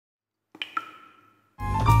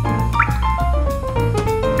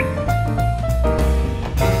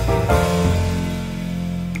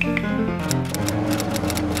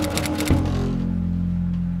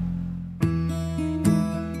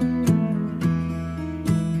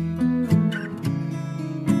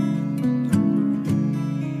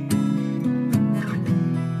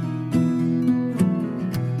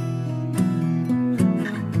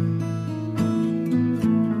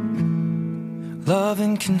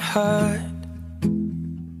hurt.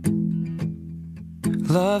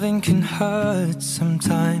 Loving can hurt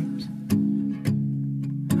sometimes,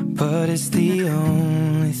 but it's the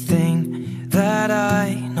only thing that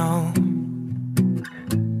I know.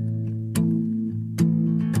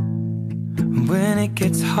 When it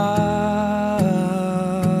gets hard,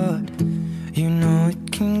 you know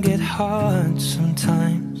it can get hard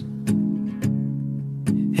sometimes.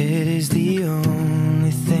 It is the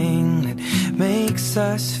only thing that makes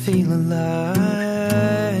us feel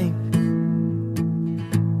alive.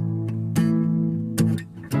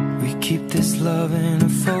 We keep this love in a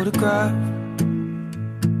photograph.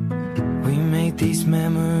 We make these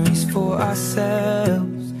memories for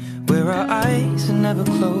ourselves, where our eyes are never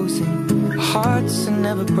closing, our hearts are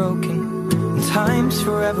never broken, and time's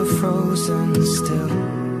forever frozen still.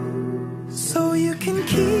 So you can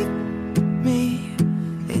keep me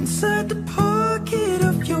inside the pocket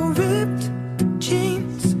of your ripped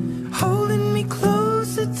jeans, holding me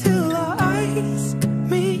closer till our eyes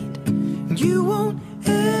meet. You won't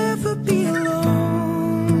ever be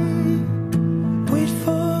alone. Wait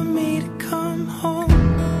for me to come home.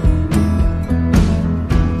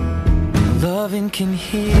 Loving can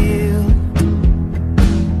heal,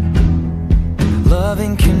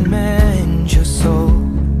 loving can mend your soul,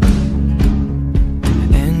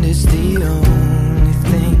 and it's the only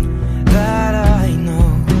thing that I know.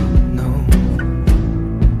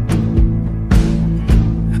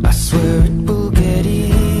 I swear it will get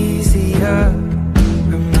easier.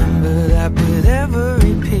 Remember that with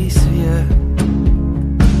every piece of you.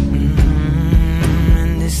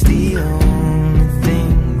 And it's the only thing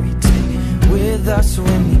we take with us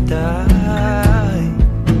when we die.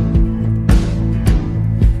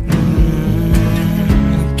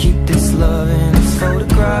 We keep this love in its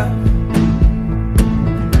photograph.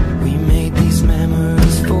 We made these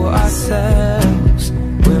memories for ourselves,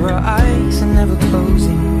 where our eyes are never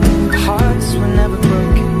closing, our hearts were never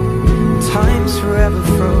broken, time's forever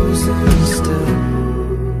frozen still.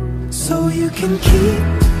 So you can keep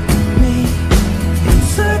me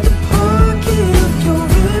inside the pocket of your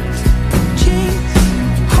ripped jeans,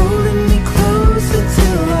 holding me closer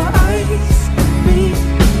till our eyes meet.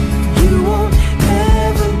 You won't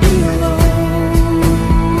ever be alone.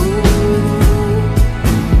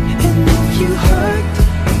 And if you hurt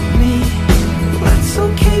me, that's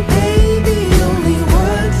okay, baby. Only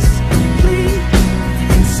words bleed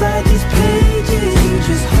inside these pages. You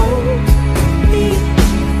just hold me.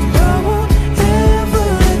 I won't ever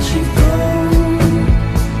let you go.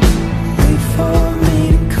 Wait for me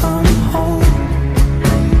to come home.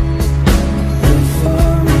 Wait for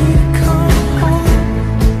me to come home.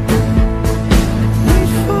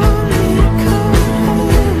 Wait for me to come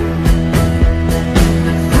home.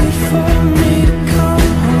 Wait for me to come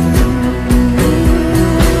home.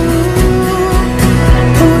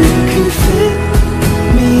 Oh, you can fit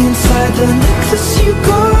me inside the necklace you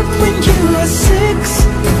got when you were 16,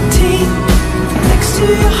 next to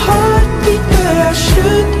your heartbeat where I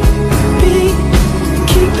should be.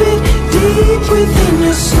 Keep it deep within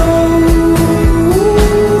your soul.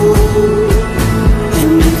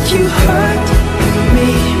 And if you hurt me,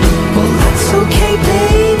 well, that's okay,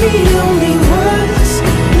 baby. Only words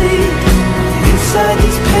bleed inside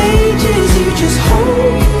these pages. You just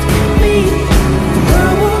hold me. I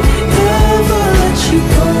won't ever let you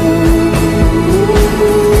go.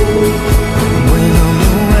 When I'm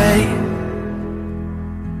away,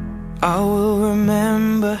 I will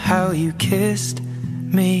remember how you kissed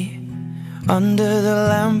me under the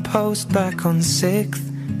lamppost back on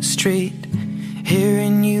 6th Street,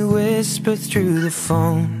 hearing you whisper through the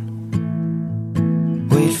phone.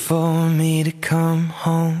 Wait for me to come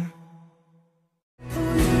home.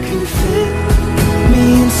 You can fit me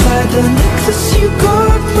inside the necklace you got